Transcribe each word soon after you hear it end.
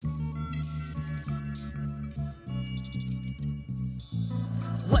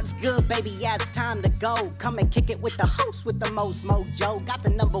good, baby? Yeah, it's time to go. Come and kick it with the host with the most mojo. Got the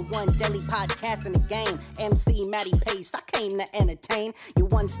 #1 daily podcast in the game. MC Matty Pace, I came to entertain. Your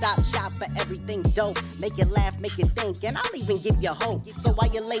one-stop shop for everything dope. Make you laugh, make you think, and I'll even give you hope. So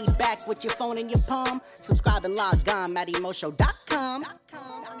while you're laid back with your phone in your palm, subscribe and log on, MattyMoShow.com.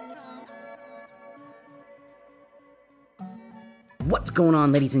 What's going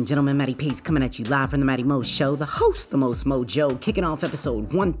on, ladies and gentlemen? Matty Pace coming at you live from the Matty Mo Show, the host, the most mojo, kicking off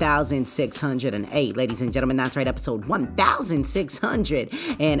episode 1608. Ladies and gentlemen, that's right, episode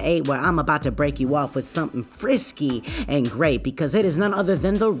 1608, where I'm about to break you off with something frisky and great, because it is none other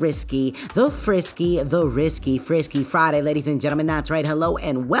than the Risky Frisky Friday. Ladies and gentlemen, that's right, hello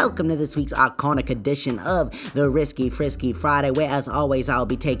and welcome to this week's iconic edition of the Risky Frisky Friday, where as always, I'll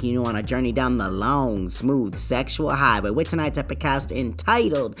be taking you on a journey down the long, smooth, sexual highway with tonight's epic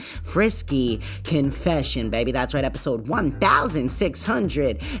entitled Frisky Confession, baby. That's right, episode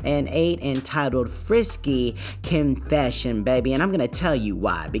 1608, entitled Frisky Confession, baby. And I'm gonna tell you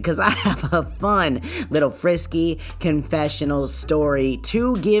why, because I have a fun little frisky confessional story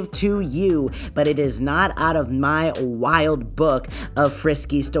to give to you, but it is not out of my wild book of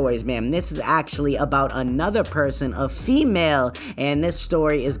frisky stories, man. This is actually about another person, a female, and this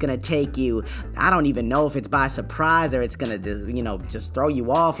story is gonna take you, I don't even know if it's by surprise or it's gonna, just throw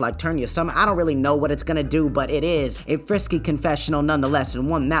you off, like turn your stomach. I don't really know what it's gonna do, but it is a frisky confessional nonetheless, and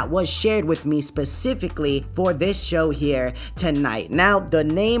one that was shared with me specifically for this show here tonight. Now, the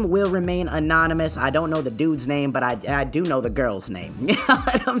name will remain anonymous. I don't know the dude's name, but I do know the girl's name. You know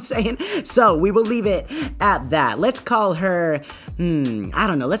what I'm saying? So we will leave it at that. Let's call her, I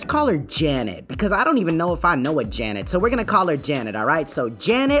don't know, let's call her Janet, because I don't even know if I know a Janet. So we're gonna call her Janet, all right? So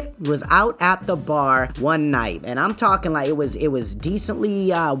Janet was out at the bar one night, and I'm talking like it was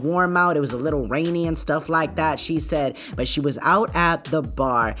decently warm out. It was a little rainy and stuff like that, she said, but she was out at the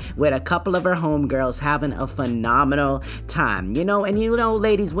bar with a couple of her homegirls having a phenomenal time, and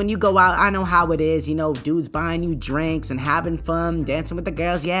ladies, when you go out, I know how it is, dudes buying you drinks and having fun, dancing with the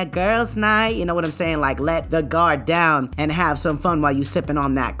girls, yeah, girls night, you know what I'm saying, like let the guard down and have some fun while you sipping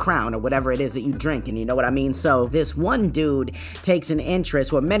on that Crown or whatever it is that you drinking, you know what I mean? So this one dude takes an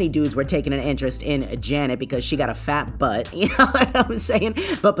interest, well, many dudes were taking an interest in Janet because she got a fat butt, you know what I'm saying?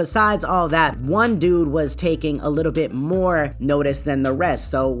 But besides all that, one dude was taking a little bit more notice than the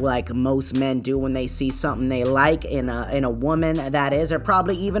rest. So like most men do when they see something they like in a woman, that is, or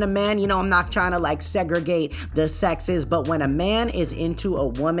probably even a man, I'm not trying to like segregate the sexes, but when a man is into a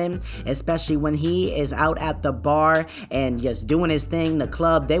woman, especially when he is out at the bar and just doing his thing, the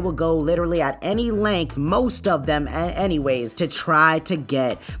club, they will go literally at any length, most of them anyways, to try to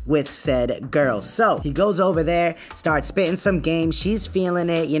get with said girl. So he goes over there, starts spitting some games, she's feeling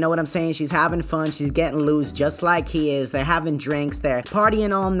it, you know what I'm saying, she's having fun, she's getting loose just like he is, they're having drinks, they're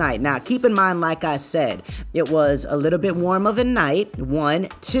partying all night. Now keep in mind, like I said, it was a little bit warm of a night, 1,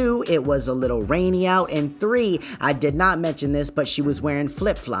 2, it was a little rainy out, and 3, I did not mention this, but she was wearing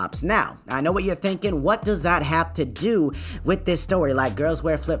flip-flops. Now, I know what you're thinking, what does that have to do with this story? Like, girls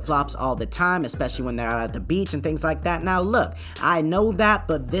wear flip-flops all the time, especially when they're out at the beach and things like that. Now look, I know that,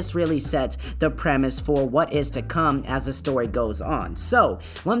 but this really sets the premise for what is to come as the story goes on. So,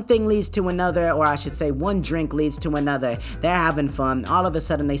 one thing leads to another, or I should say one drink leads to another. They're having fun. All of a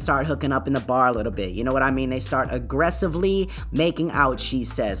sudden, they start hooking up in the bar a little bit. You know what I mean? They start aggressively making out, she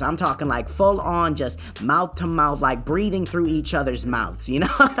says. I'm talking like full on, just mouth to mouth, like breathing through each other's mouths. You know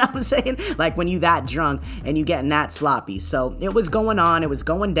what I'm saying? Like when you that drunk and you getting that sloppy. So, it was going on. It was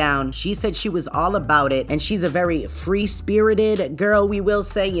going down. She said she was all about it, and she's a very free-spirited girl, we will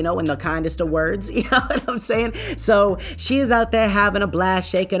say, in the kindest of words. You know what I'm saying? So, she is out there having a blast,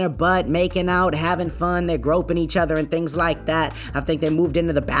 shaking her butt, making out, having fun. They're groping each other and things like that. I think they moved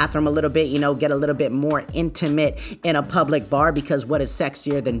into the bathroom a little bit, get a little bit more intimate in a public bar, because what is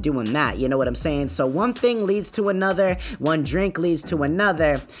sexier than doing that? You know what I'm saying? So one thing leads to another, one drink leads to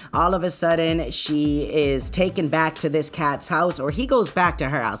another. All of a sudden, she is taken back to this cat's house, or he goes back to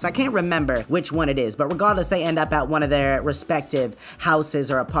her house. I can't remember which one it is, but regardless, they end up at one of their respective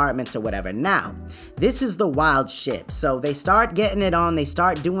houses or apartments or whatever. Now, this is the wild shit. So they start getting it on, they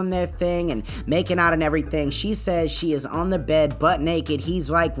start doing their thing and making out and everything. She says she is on the bed, butt naked. He's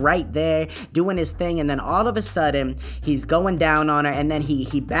like right there doing his thing, and then all of a sudden, he's going down on her, and then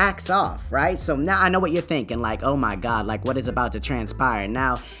he backs off, right? So now I know what you're thinking, like, oh my God, like what is about to transpire?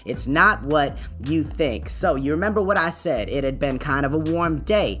 Now, it's not what you think. So you remember what I said, it had been kind of a warm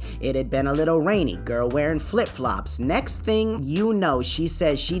day. It had been a little rainy, girl wearing flip-flops. Next thing you know, she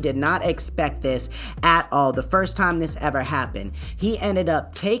says she did not expect this at all. The first time this ever ever happened. He ended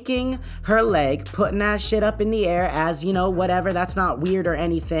up taking her leg, putting that shit up in the air as, you know, whatever, that's not weird or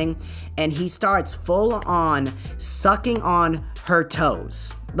anything, and he starts full on sucking on her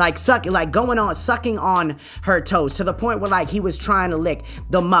toes. Like sucking on her toes to the point where like he was trying to lick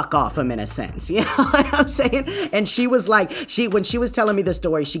the muck off him in a sense. You know what I'm saying? And she was like, when she was telling me the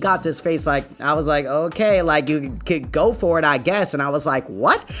story, she got this face like, I was like, okay, like you could go for it, I guess. And I was like,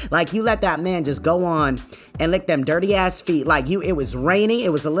 what? Like you let that man just go on and lick them dirty ass feet. Like it was raining,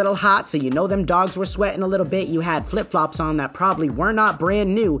 it was a little hot, so you know them dogs were sweating a little bit. You had flip-flops on that probably were not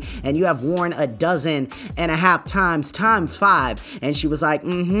brand new, and you have worn 12.5 times times 5. And she was like,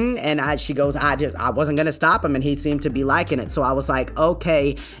 and she goes, I wasn't gonna stop him, and he seemed to be liking it. So I was like,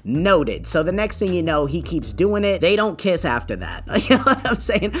 okay, noted. So the next thing you know, he keeps doing it. They don't kiss after that. You know what I'm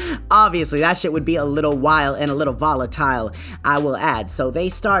saying? Obviously, that shit would be a little wild and a little volatile, I will add. So they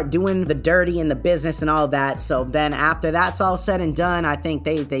start doing the dirty and the business and all that. So then after that's all said and done, I think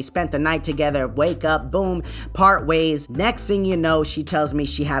they spent the night together, wake up, boom, part ways. Next thing you know, she tells me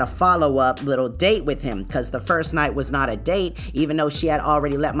she had a follow-up little date with him, because the first night was not a date, even though she had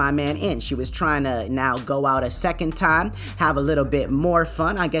already let my man in. She was trying to now go out a second time, have a little bit more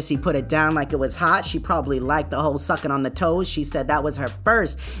fun. I guess he put it down like it was hot. She probably liked the whole sucking on the toes. She said that was her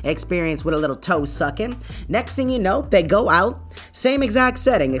first experience with a little toe sucking. Next thing you know, they go out, same exact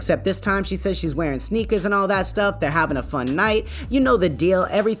setting, except this time she says she's wearing sneakers and all that stuff. They're having a fun night. You know the deal.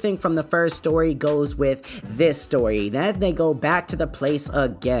 Everything from the first story goes with this story. Then they go back to the place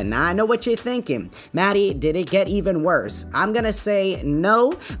again. Now I know what you're thinking. Maddie, did it get even worse? I'm gonna say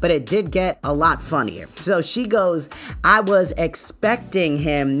no, but it did get a lot funnier. So she goes, I was expecting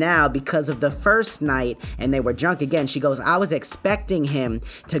him now because of the first night and they were drunk again. She goes, I was expecting him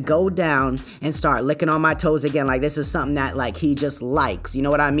to go down and start licking on my toes again. Like this is something that like he just likes. You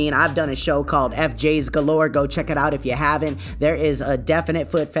know what I mean? I've done a show called FJ's Galore. Go check it out if you haven't. There is a definite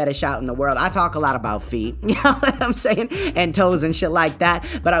foot fetish out in the world. I talk a lot about feet, you know what I'm saying? And toes and shit like that.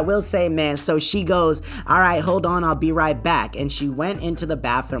 But I will say, man, so she goes, all right, hold on, I'll be right back. And she went into the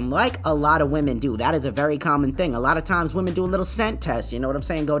bathroom like a lot of women do. That is a very common thing. A lot of times women do a little scent test. You know what I'm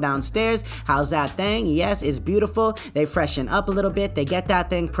saying? Go downstairs. How's that thing? Yes, it's beautiful. They freshen up a little bit. They get that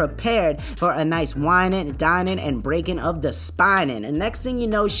thing prepared for a nice whining, dining, and breaking of the spine. And next thing you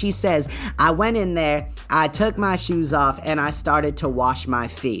know, she says, I went in there, I took my shoes off, and I started to wash my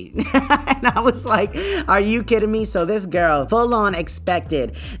feet. And I was like, are you kidding me? So this girl full on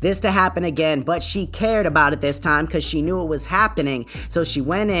expected this to happen again, but she cared about it this time because she knew it was happening. So she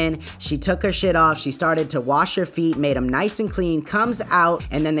went in, she took her shit off, she started to wash her feet, made them nice and clean, comes out,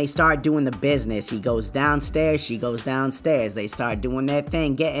 and then they start doing the business. He goes downstairs, she goes downstairs. They start doing their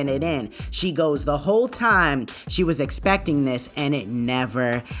thing, getting it in. She goes, the whole time she was expecting this and it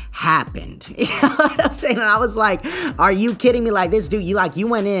never happened. You know what I'm saying? And I was like, are you kidding me? Like this dude, you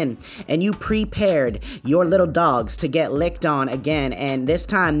went in and you prepared your little dogs to get licked on again, and this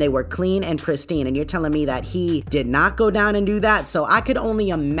time they were clean and pristine, and you're telling me that he did not go down and do that? So I could only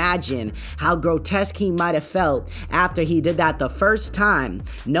imagine how grotesque he might have felt after he did that the first time,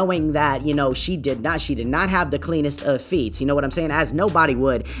 knowing that, you know, she did not have the cleanest of feet. You know what I'm saying? As nobody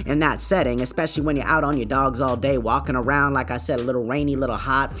would in that setting, especially when you're out on your dogs all day, walking around, like I said, a little rainy, little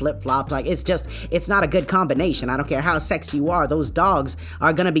hot, flip-flops. Like it's not a good combination. I don't care how sexy you are, those dogs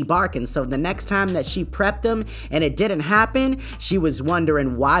are gonna be barking. So the next time that she prepped him and it didn't happen, she was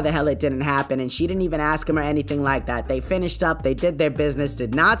wondering why the hell it didn't happen, and she didn't even ask him or anything like that. They finished up, they did their business,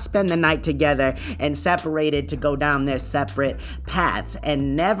 did not spend the night together, and separated to go down their separate paths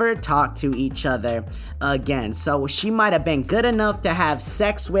and never talk to each other again. So she might have been good enough to have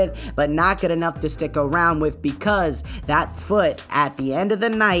sex with, but not good enough to stick around with, because that foot at the end of the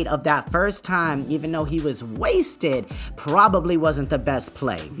night of that first time, even though he was wasted, probably wasn't the best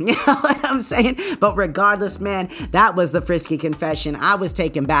play. You know what I'm saying? But regardless, man, that was the Frisky Confession. I was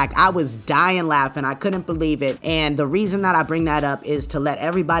taken back. I was dying laughing. I couldn't believe it. And the reason that I bring that up is to let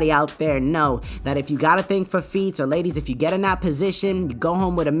everybody out there know that if you got a thing for feet, or ladies, if you get in that position, you go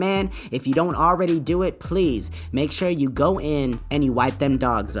home with a man, if you don't already do it, please make sure you go in and you wipe them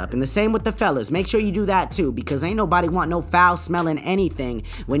dogs up. And the same with the fellas. Make sure you do that too, because ain't nobody want no foul smelling anything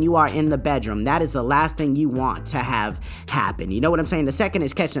when you are in the bedroom. That is the last thing you want to have happen. You know what I'm saying? The second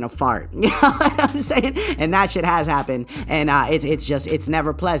is catching a fart. You know what I'm saying? And that shit has happened. And it's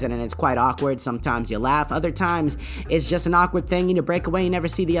never pleasant, and it's quite awkward. Sometimes you laugh. Other times it's just an awkward thing. You break away, you never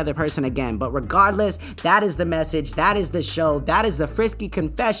see the other person again. But regardless, that is the message. That is the show. That is the Frisky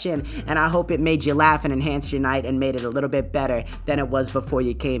Confession. And I hope it made you laugh and enhanced your night and made it a little bit better than it was before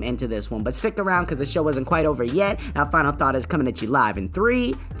you came into this one. But stick around, because the show wasn't quite over yet. Our final thought is coming at you live in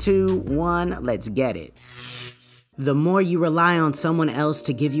 3, 2, 1. Let's get it. The more you rely on someone else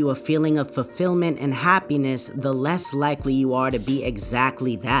to give you a feeling of fulfillment and happiness, the less likely you are to be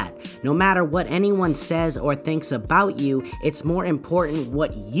exactly that. No matter what anyone says or thinks about you, it's more important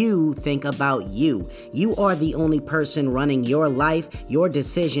what you think about you. You are the only person running your life, your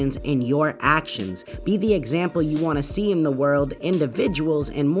decisions, and your actions. Be the example you want to see in the world,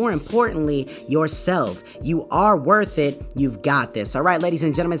 individuals, and more importantly, yourself. You are worth it. You've got this. All right, ladies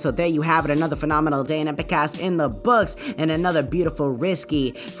and gentlemen, so there you have it. Another phenomenal day in Epicast in the books, and another beautiful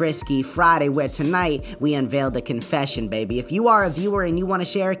Risky Frisky Friday, where tonight we unveiled a confession, baby. If you are a viewer and you want to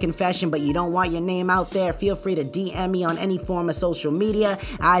share a confession but you don't want your name out there, feel free to DM me on any form of social media,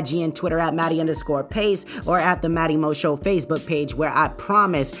 IG and Twitter at Maddie_Pace, or at the Maddie Mo Show Facebook page, where I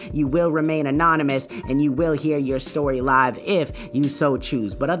promise you will remain anonymous and you will hear your story live if you so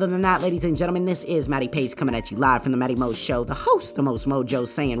choose. But other than that, ladies and gentlemen, this is Maddie Pace coming at you live from the Maddie Mo Show, the host, the most mojo,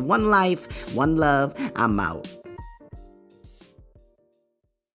 saying one life, one love, I'm out.